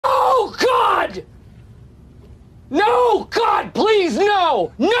No! God, please,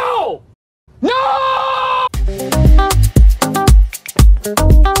 no! No! No!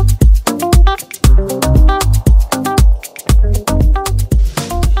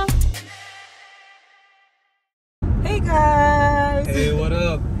 Hey guys! Hey, what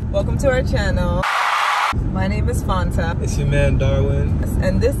up? Welcome to our channel. My name is Fanta. It's your man Darwin.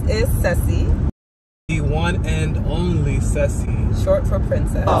 And this is Ceci. The one and only Ceci. Short for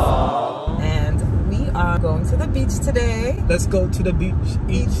Princess. Aww. And we are going to the beach today. Let's go to the beach.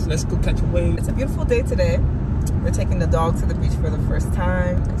 Let's go catch a wave. It's a beautiful day today. We're taking the dog to the beach for the first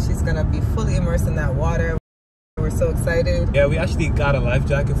time. She's gonna be fully immersed in that water. We're so excited. Yeah, we actually got a life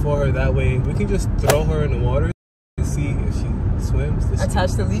jacket for her. That way we can just throw her in the water and see if she swims.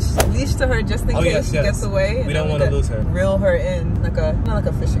 Attach the leash to her just in case she gets away. We don't want to lose her. Reel her in not like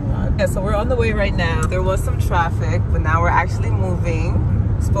a fishing rod. Yeah, so we're on the way right now. There was some traffic, but now we're actually moving.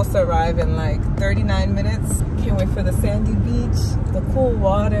 We're supposed to arrive in like 39 minutes. Can't wait for the sandy beach, the cool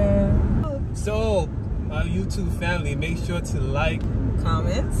water. So, my YouTube family, make sure to like,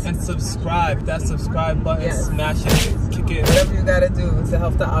 comment, and subscribe. That subscribe button, smash it, kick it. Whatever you gotta do to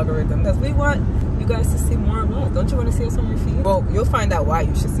help the algorithm. Because we want you guys to see more of us. Don't you want to see us on your feed? Well, you'll find out why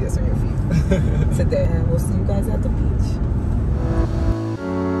you should see us on your feed today. And we'll see you guys at the beach.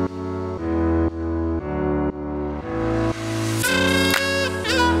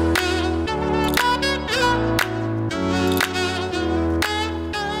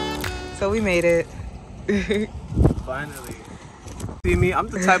 So we made it. Finally. See me, I'm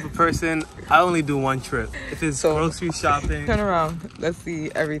the type of person, I only do one trip. If it's grocery shopping. Turn around, let's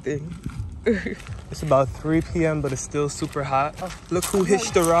see everything. It's about 3 p.m. but it's still super hot. Look who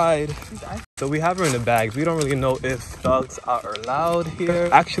hitched the ride. So we have her in the bags. We don't really know if dogs are allowed here.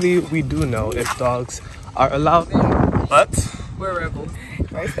 Actually, we do know if dogs are allowed. But we're rebels.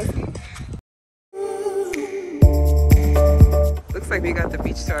 Right, Ceci? Looks like we got the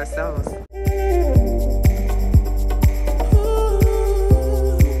beach to ourselves.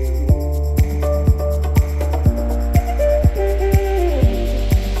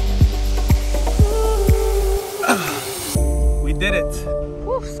 did it.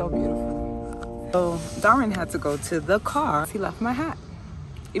 Woo, so beautiful. So Darwin had to go to the car. He left my hat,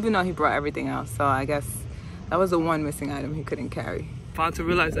 even though he brought everything else. So I guess that was the one missing item he couldn't carry. Fanta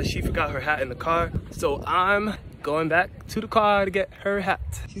realized that she forgot her hat in the car. So I'm going back to the car to get her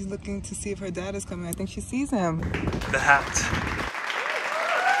hat. She's looking to see if her dad is coming. I think she sees him. The hat.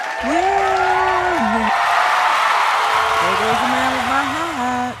 Yeah. There goes the man with my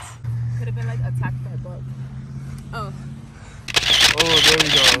hat. Could have been like attacked by bugs. Oh. Oh, there we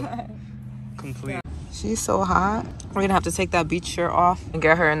go. Complete. She's so hot. We're gonna have to take that beach shirt off and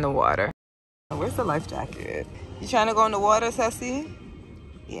get her in the water. Where's the life jacket? You trying to go in the water, Ceci?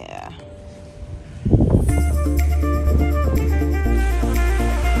 Yeah.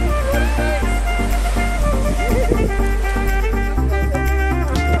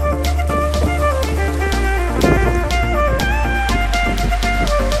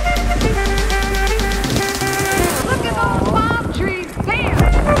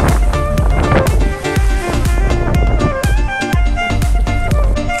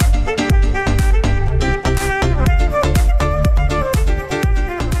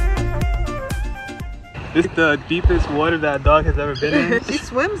 This is the deepest water that a dog has ever been in. She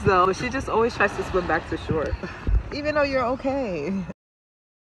swims though, but she just always tries to swim back to shore. Even though you're okay.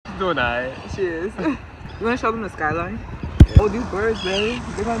 She's doing alright. She is. You wanna show them the skyline? Yeah. Oh, these birds, baby.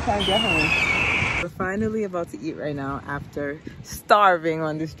 They're gonna try and get her. We're finally about to eat right now after starving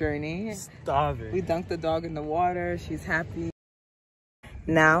on this journey. Starving. We dunked the dog in the water. She's happy.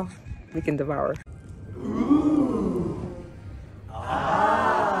 Now we can devour. Ooh.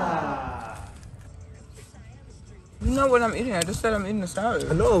 You know what I'm eating? I just said I'm eating a salad.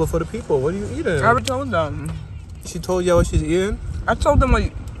 I know, but for the people, what are you eating? I already told them. She told y'all what she's eating? I told them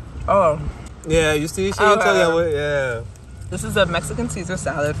what. Oh. Yeah, you see? She didn't tell y'all what. Yeah. This is a Mexican Caesar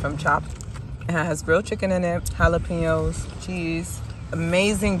salad from Chopped. It has grilled chicken in it, jalapenos, cheese,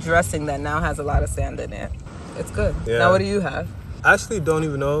 amazing dressing that now has a lot of sand in it. It's good. Yeah. Now what do you have? I actually don't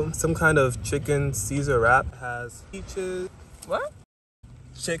even know. Some kind of chicken Caesar wrap. Has peaches. What?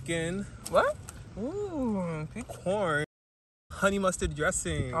 Chicken. What? Ooh, corn, honey mustard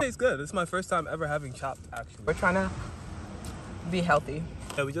dressing. It tastes good. This is my first time ever having Chopped, actually. We're trying to be healthy.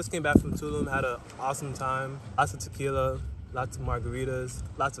 Yeah, we just came back from Tulum, had an awesome time. Lots of tequila, lots of margaritas,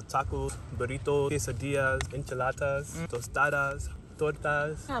 lots of tacos, burritos, quesadillas, enchiladas, tostadas,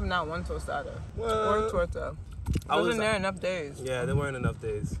 tortas. I have not one tostada or torta. Wasn't there enough days? Yeah, there weren't enough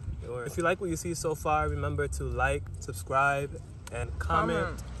days. If you like what you see so far, remember to like, subscribe, and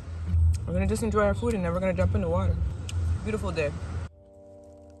comment. We're gonna just enjoy our food and then we're gonna jump in the water. Beautiful day.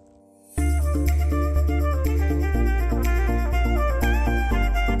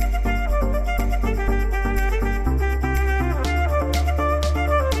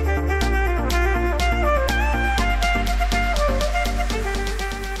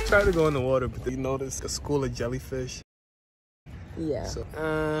 Try to go in the water, but you notice a school of jellyfish. Yeah. So,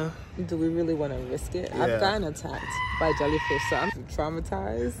 do we really want to risk it? Yeah. I've gotten attacked by jellyfish, so I'm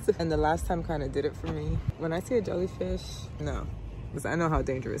traumatized. And the last time kind of did it for me. When I see a jellyfish, no. Because I know how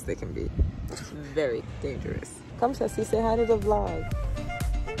dangerous they can be. Very dangerous. Come, Ceci, say hi to the vlog.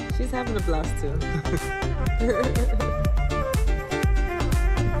 She's having a blast too.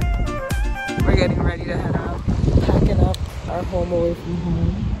 We're getting ready to head out. Packing up our home away from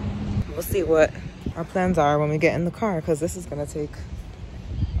home. We'll see what our plans are when we get in the car, because this is gonna take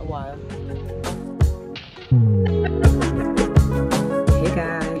a while. Hey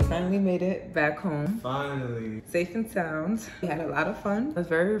guys, we finally made it back home. finally. Safe and sound. We had a lot of fun. It was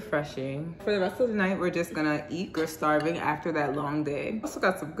very refreshing. For the rest of the night, we're just gonna eat. We're starving after that long day. Also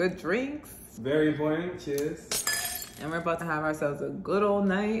got some good drinks. Very important. Cheers. And we're about to have ourselves a good old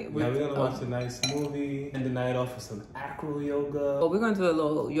night. Yeah, we're gonna watch a nice movie, end the night off with some acro yoga. Well, we're gonna do a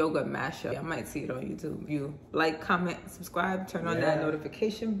little yoga mashup. I might see it on YouTube. You like, comment, subscribe, turn on that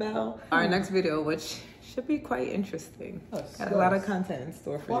notification bell. Our next video, which should be quite interesting. Got a lot of content in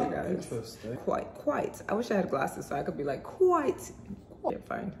store for you guys. Interesting. Quite. I wish I had glasses so I could be like, quite. Yeah,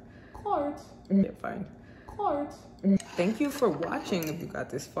 fine. Yeah, fine. Thank you for watching if you got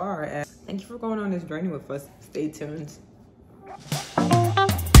this far, and thank you for going on this journey with us. Stay tuned.